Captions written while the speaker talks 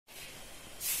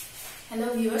Hello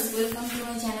viewers, welcome to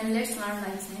my channel let's learn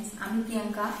life science. আমি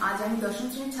প্রিয়াঙ্কা। আজ আমি দশম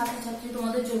শ্রেণীর ছাত্রছাত্রী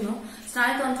তোমাদের জন্য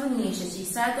স্নায়ুতন্ত্র নিয়ে এসেছি।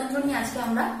 স্নায়ুতন্ত্র নিয়ে আজকে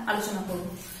আমরা আলোচনা করব।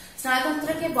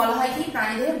 স্নায়ুতন্ত্রকে বলা হয় কি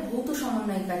প্রাণীদেহের ভৌত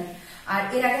সমন্বয়কারী। আর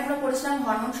এর আগে আমরা পড়েছিলাম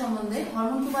হরমোন সম্বন্ধে।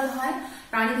 হরমোনকে বলা হয়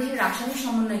প্রাণীদেহের রাসায়নিক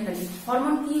সমন্বয়কারী।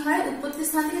 হরমোন কি হয়? উৎপত্তি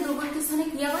স্থান থেকে দ্রবণী স্থানে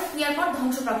ক্রিয়া করে, ক্রিয়ার পর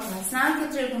ধ্বংসপ্রাপ্ত হয়। স্নায়ুর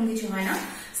ক্ষেত্রে এরকম কিছু হয় না,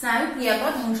 স্নায়ু ক্রিয়ার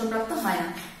পর ধ্বংসপ্রাপ্ত হয় না।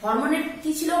 হরমোনের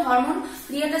কি ছিল? হরমোন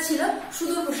ক্রিয়াটা ছিল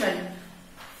সুদূর প্রসারী,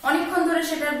 অনেকক্ষণ ধরে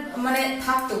সেটা মানে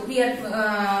থাকতো, ক্রিয়ার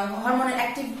হরমোনের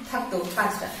অ্যাক্টিভ থাকতো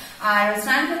কাজটা। আর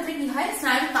স্নায়ুর ক্ষেত্রে কি হয়?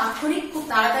 স্নায়ু তাৎক্ষণিক, খুব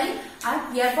তাড়াতাড়ি, আর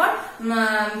ক্রিয়ার পর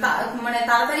মানে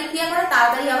তাড়াতাড়ি ক্রিয়া করে,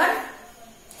 তাড়াতাড়ি আবার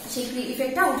সেই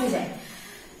ইফেক্টটা উঠে যায়।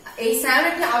 এই স্নায়ুর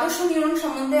একটি আদর্শ নিউরন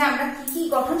সম্বন্ধে আমরা কি কি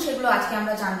গঠন সেগুলো আজকে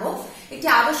আমরা জানবো। একটি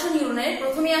আদর্শ নিউরনের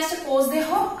প্রথমে আসছে কোষ দেহ,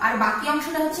 আর বাকি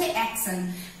অংশটা হচ্ছে অ্যাক্সন।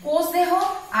 কোষ দেহ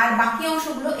আর বাকি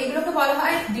অংশগুলো এগুলোকে বলা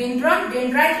হয় ডেনড্রন,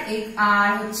 ডেনড্রাইট, আর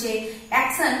হচ্ছে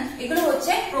অ্যাক্সন, এগুলো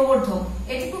হচ্ছে প্রবর্ধক।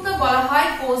 এটুকুকে বলা হয়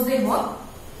কোষ দেহ।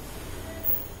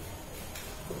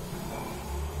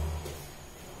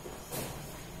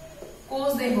 কোষ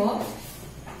দেহ,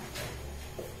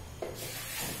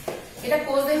 এটা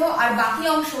কোষ দেহ। আর বাকি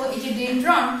অংশ এই যে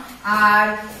ডেনড্রন আর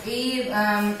এই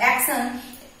অ্যাক্সন,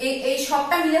 এই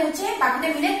সবটা মিলে হচ্ছে, বাকিটা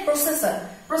মিলে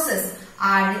প্রসেস।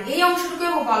 আর এই অংশটুকে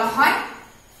বলা হয়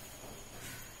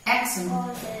অ্যাক্সন।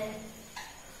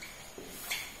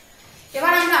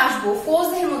 এবার আমরা আসবো কোষ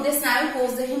দেহের মধ্যে। স্নায়ু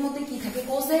কোষ দেহের মধ্যে কি থাকে?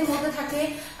 কোষ দেহের মধ্যে থাকে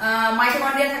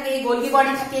মাইটোকন্ড্রিয়া থাকে, গোলগি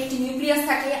বডি থাকে, একটি নিউক্লিয়াস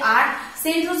থাকে, আর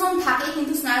সেন্ট্রোজোম থাকে।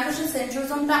 কিন্তু স্নায়ু কোষের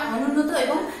সেন্ট্রোজোমটা অনুন্নত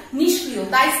এবং নিষ্ক্রিয়,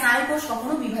 তাই স্নায়ু কোষ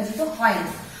কখনো বিভাজিত হয়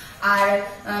না। আর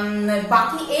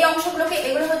বাকি এই অংশগুলোকে,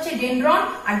 এগুলো হচ্ছে ডেনড্রন,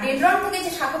 আর ডেনড্রন থেকে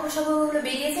যে শাখা প্রশাখাগুলো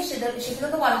বেরিয়েছে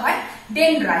সেগুলোকে বলা হয়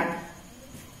ডেনড্রাইট।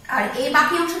 আর এই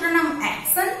বাকি অংশটার নাম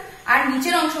অ্যাক্সন, আর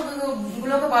নিচের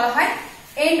অংশগুলোকে বলা হয়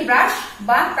এন্ড ব্রাশ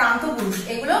বা প্রান্ত পুরুষ।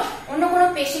 এগুলো অন্য কোনো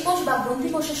পেশিকোষ বা গ্রন্থি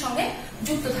কোষের সঙ্গে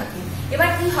যুক্ত থাকে। এবার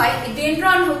কি হয়?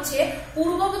 ডেনড্রন হচ্ছে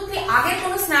পূর্ববর্তী আগের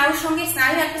কোনো স্নায়ুর সঙ্গে,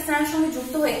 স্নায়ু একটা স্নায়ুর সঙ্গে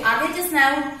যুক্ত হয়ে আগের যে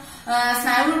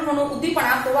স্নায়ুর কোনো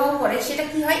উদ্দীপনা প্রবাহ করে, সেটা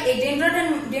কি হয়? এই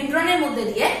ডেনড্রনের মধ্যে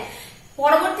দিয়ে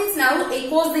পরবর্তী স্নায়ু এই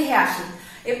কোষ দেহে আসে।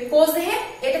 এই কোষ দেহে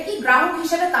এটা কি গ্রাহক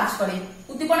হিসেবে কাজ করে,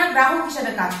 উদ্দীপনা গ্রাহক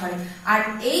হিসেবে কাজ করে। আর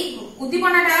এই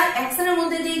উদ্দীপনাটা অ্যাকশনের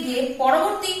মধ্যে দিয়ে গিয়ে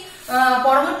পরবর্তী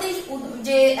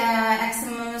যে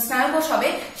স্নায়ু কোষ হবে,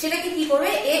 সেটাকে কি করবে?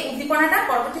 এই উদ্দীপনাটা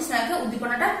পরবর্তী স্নায়ুকে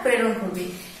উদ্দীপনাটা প্রেরণ করবে।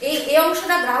 এই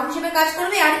অংশটা গ্রাহক হিসেবে কাজ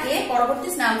করবে, আর এ পরবর্তী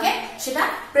স্নায়ুকে সেটা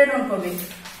প্রেরণ করবে।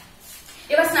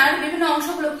 এবার স্নায়ুর বিভিন্ন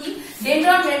অংশগুলো কি?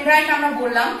 ডেনড্রন, ডেনড্রাইট আমরা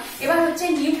বললাম। এবার হচ্ছে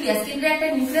নিউক্লিয়াস, কেন্দ্রে একটা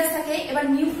নিউক্লিয়াস থাকে। এবার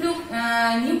নিউক্লিও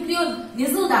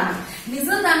দানা।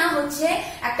 নিজল দানা হচ্ছে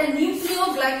একটা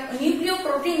নিউক্লিও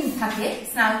প্রোটিন থাকে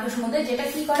স্নায়ু কোষের মধ্যে, যেটা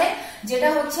কি করে? যেটা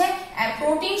হচ্ছে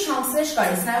প্রোটিন সংশ্লেষ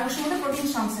করে, স্নায়ু কোষের মধ্যে প্রোটিন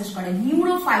সংশ্লেষ করে।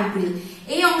 নিউরোফাইব্রিল,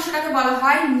 এই অংশটাকে বলা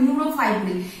হয়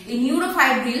নিউরোফাইব্রিল। এই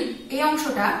নিউরোফাইব্রিল এই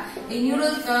অংশটা, এই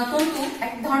তন্তু,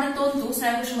 এক ধরনের তন্তু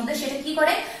স্নায়ু কোষের মধ্যে, সেটা কি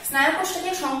করে? স্নায়ু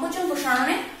কোষটাকে সংকোচন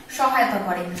প্রসারণে সহায়তা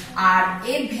করে। আর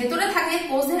এর ভেতরে থাকে,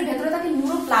 কোষের ভেতরে থাকে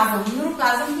নিউরোপ্লাজম।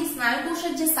 নিউরোপ্লাজম কি? স্নায়ু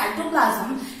কোষের যে সাইটোপ্লাজম,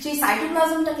 সেই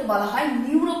সাইটোপ্লাজমটাকে বলা হয়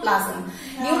নিউরোপ্লাজম।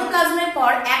 নিউরোপ্লাজমের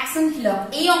পর অ্যাক্সন হিলক,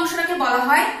 এই অংশটাকে বলা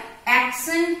হয়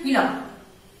অ্যাক্সন হিলক।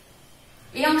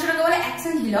 এই অংশটাকে বলে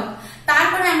অ্যাক্সন হিলক।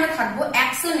 তারপরে আমরা থাকবো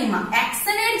অ্যাক্সোলেমা।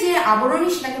 অ্যাক্সনের যে আবরণী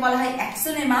সেটাকে বলা হয়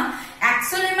অ্যাক্সোলেমা।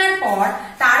 অ্যাক্সোলেমার পর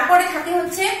তারপরে থাকে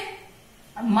হচ্ছে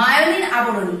মায়োলিন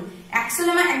আবরণী।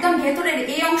 অ্যাক্সোলেমা একদম ভেতরের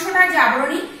এই অংশটার যে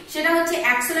আবরণী, সেটা হচ্ছে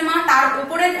অ্যাক্সোলেমা। তার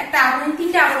উপরে একটা আবরণী,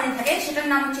 তিনটে আবরণী থাকে, সেটার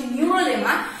নাম হচ্ছে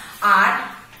নিউরোলেমা। আর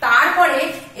তারপরে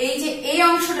এই যে এই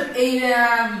অংশটা, এই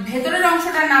ভেতরের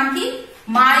অংশটার নাম কি?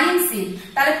 Myelin seal.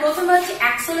 তাহলে প্রথমে হচ্ছে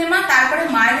অ্যাক্সোলেমা, তারপরে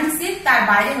মায়োলিন সিল, তার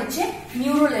বাইরে হচ্ছে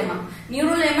নিউরোলেমা।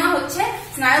 নিউরোলেমা হচ্ছে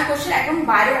স্নায়ু কোষের একদম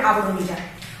বাইরের আবরণীটা।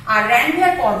 আর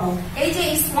র্যানভিয়ার পর্ব, এই যে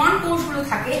এই সোয়ান কোষগুলো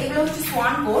থাকে, এগুলো হচ্ছে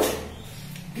সোয়ান কোষ,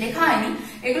 লেখা হয়নি,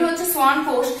 এগুলো হচ্ছে সোয়ান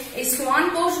কোষ। এই সোয়ান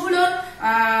কোষগুলোর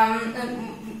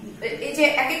এই যে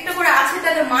এক একটা করে আছে,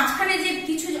 তাদের মাঝখানে যে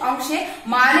কিছু অংশে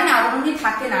মায়োলিন আবরণী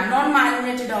থাকে না, নন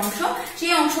মায়োলিনেটেড অংশ,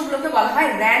 সেই অংশগুলোকে বলা হয়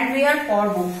র্যানভিয়ার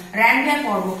পর্ব। র্যানভিয়ার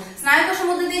পর্ব স্নায়ু কোষের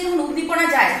মধ্যে দিয়ে যখন উদ্দীপনা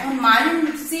যায়, তখন মায়োলিন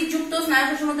সিট যুক্ত স্নায়ু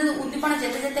কোষের মধ্যে উদ্দীপনা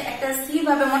যেতে যেতে একটা স্থির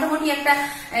ভাবে মোটামুটি একটা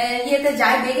ইয়েতে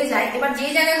যায়, বেগে যায়। এবার যে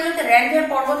জায়গাগুলোতে র্যানভিয়ার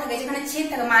পর্ব থাকে, যেখানে ছেদ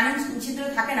থাকে, মায়োলিন ছিদ্র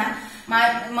থাকে না,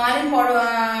 মায়োলিন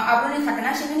আবরণী থাকে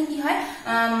না, সেখানে কি হয়?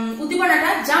 উদ্দীপনাটা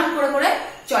জাম্প করে করে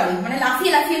চলে, মানে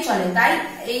লাফিয়ে লাফিয়ে চলে। তাই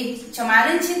এই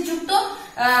মায়োলিন ছিদ্র যুক্ত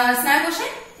স্নায়ু কোষে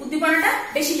উদ্দীপনাটা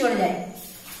বেশি জোরে যায়।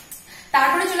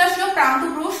 তারপরে চলে আসলো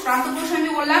প্রান্তপুরুষ। প্রান্তপুরুষ আমি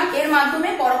বললাম এর মাধ্যমে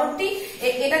পরবর্তী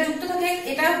এটা যুক্ত থাকে,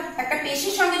 এটা একটা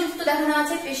পেশির সঙ্গে যুক্ত দেখানো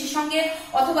আছে, পেশির সঙ্গে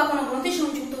অথবা কোনো গ্রন্থির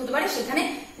সঙ্গে যুক্ত হতে পারে, সেখানে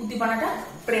উদ্দীপনাটা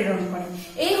প্রেরণ করে।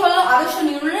 এই হলো আদর্শ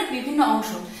নিউরনের বিভিন্ন বিভিন্ন অংশ।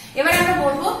 এবারে আমরা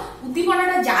বলবো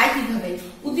উদ্দীপনাটা যায় কিভাবে।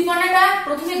 উদ্দীপনাটা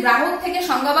প্রথমে গ্রাহক থেকে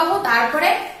সংজ্ঞাবাহ, তারপরে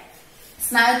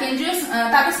স্নায়ুকেন্দ্রীয়,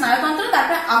 তারপর স্নায়ুতন্ত্র,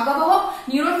 তারপরে আজ্ঞাবহ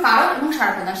নিউরন কারক এবং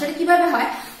সাড়া প্রদান। সেটা কিভাবে হয়,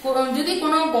 যদি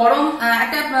কোনো গরম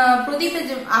একটা প্রদীপে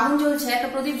আগুন জ্বলছে, একটা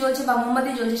প্রদীপ জ্বলছে বা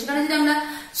মোমবাতি জ্বলছে, সেখানে যদি আমরা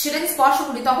সেটাকে স্পর্শ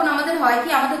করি তখন আমাদের হয় কি,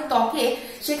 আমাদের ত্বকে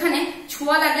সেখানে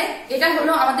ছোঁয়া লাগলে এটা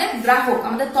হলো আমাদের গ্রাহক,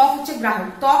 আমাদের ত্বক হচ্ছে গ্রাহক।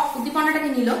 ত্বক উদ্দীপনাটাকে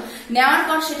নিল, নেওয়ার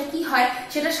পর সেটা কি হয়,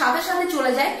 সেটা সাথে সাথে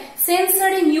চলে যায়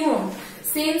সেন্সরি নিউরন,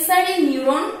 সেন্সরি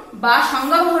নিউরন বা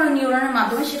সংজ্ঞাবহ নিউরনের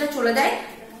মাধ্যমে সেটা চলে যায়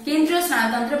কেন্দ্রীয়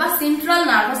স্নায়ুতন্ত্র বা সেন্ট্রাল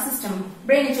নার্ভাস সিস্টেম,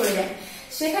 ব্রেনে চলে যায়।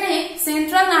 সেখানে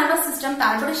সেন্ট্রাল নার্ভাস সিস্টেম,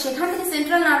 তারপরে সেখান থেকে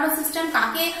সেন্ট্রাল নার্ভাস সিস্টেম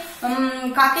কাকে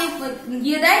কাকে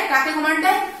গিয়ে দেয়, কাকে কমান্ড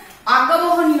দেয়,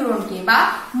 আজ্ঞাবহ নিউরনকে বা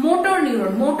মোটর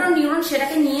নিউরন। মোটর নিউরন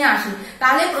সেটাকে নিয়ে আসে।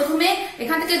 তাহলে প্রথমে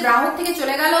এখান থেকে গ্রাহক থেকে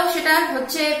চলে গেল, সেটা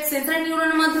হচ্ছে সেন্ট্রাল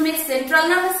নিউরনের মাধ্যমে সেন্ট্রাল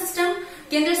নার্ভাস সিস্টেম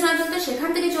কেন্দ্রীয় স্নায়ুতন্ত্র, সেখান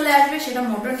থেকে চলে আসবে সেটা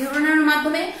মোটর নিউরনের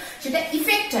মাধ্যমে সেটা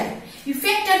ইফেক্টর।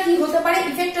 ইফেক্টর কি হতে পারে,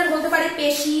 ইফেক্টর হতে পারে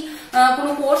পেশি,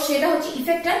 কোনো কোষ, সেটা হচ্ছে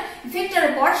ইফেক্টর।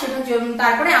 ইফেক্টরের পর সেটা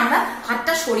তারপরে আমরা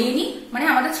হাতটা সরিয়ে নিই, মানে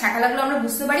আমাদের ছ্যাঁকা লাগলো আমরা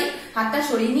বুঝতে পারি, হাতটা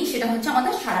সরিয়ে নিই, সেটা হচ্ছে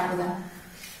আমাদের সাড়া প্রদান।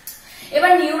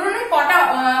 এবার নিউরনের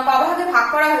কভাগে ভাগ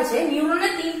করা হয়েছে।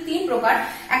 নিউরনের তিন প্রকার,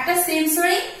 একটা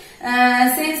সেন্সরি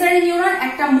নিউরন,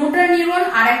 একটা মোটর নিউরন,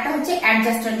 আর একটা হচ্ছে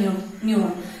অ্যাডজাস্টার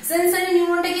নিউরন। সেন্সরি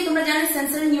নিউরনটা কি তোমরা জানো?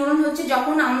 সেন্সরি নিউরন হচ্ছে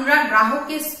যখন আমরা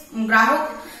গ্রাহক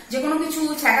যে কোনো কিছু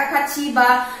ছ্যাঁকা খাচ্ছি বা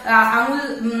আঙুল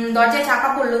দরজায় চাপা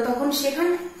পড়লো, তখন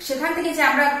সেখান থেকে যে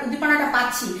আমরা উদ্দীপনাটা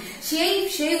পাচ্ছি, সেই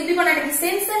উদ্দীপনাটাকে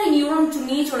সেন্সরি নিউরন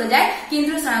নিয়ে চলে যায়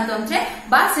কেন্দ্রীয় স্নায়ুতন্ত্রে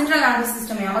বা সেন্ট্রাল নার্ভাস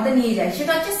সিস্টেমে আমাদের নিয়ে যায়,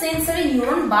 সেটা হচ্ছে সেন্সরি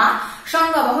নিউরন বা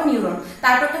সংজ্ঞাবহ নিউরন।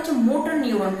 তারপরটা হচ্ছে মোটর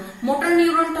নিউরন। মোটর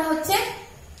নিউরনটা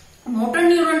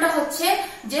হচ্ছে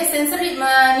যে সেন্সরি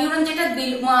নিউরন, যেটা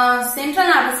সেন্ট্রাল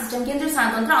নার্ভাস সিস্টেম কেন্দ্রীয়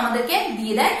স্নায়ুতন্ত্র আমাদেরকে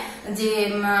দিয়ে দেয়,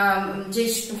 যে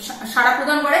সাড়া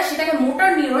প্রদান করে, সেটাকে মোটর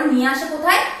নিউরন নিয়ে আসে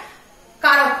কোথায়,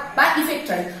 কারক বা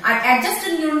ইফেক্টর। আর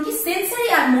অ্যাডজাস্টার নিউরন কি, সেন্সরি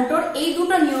আর মোটর এই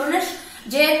দুটো নিউরনের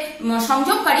যে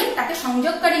সংযোগকারী, তাকে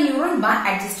সংযোগকারী নিউরন বা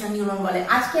অ্যাডজাস্টার নিউরন বলে।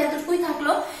 আজকে এতটুকুই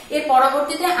থাকলো। এর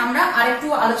পরবর্তীতে আমরা আরেকটু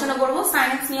আলোচনা করব,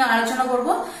 সাইন্স নিয়ে আলোচনা করব,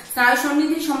 স্নায়ু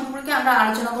সন্নিধি সম্পর্কে আমরা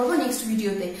আলোচনা করব নেক্সট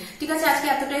ভিডিওতে। ঠিক আছে, আজকে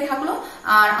এতটাই থাকলো।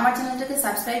 আর আমার চ্যানেলটাকে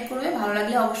সাবস্ক্রাইব করবে, ভালো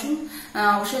লাগলে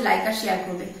অবশ্যই লাইক আর শেয়ার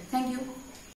করবে। Thank you.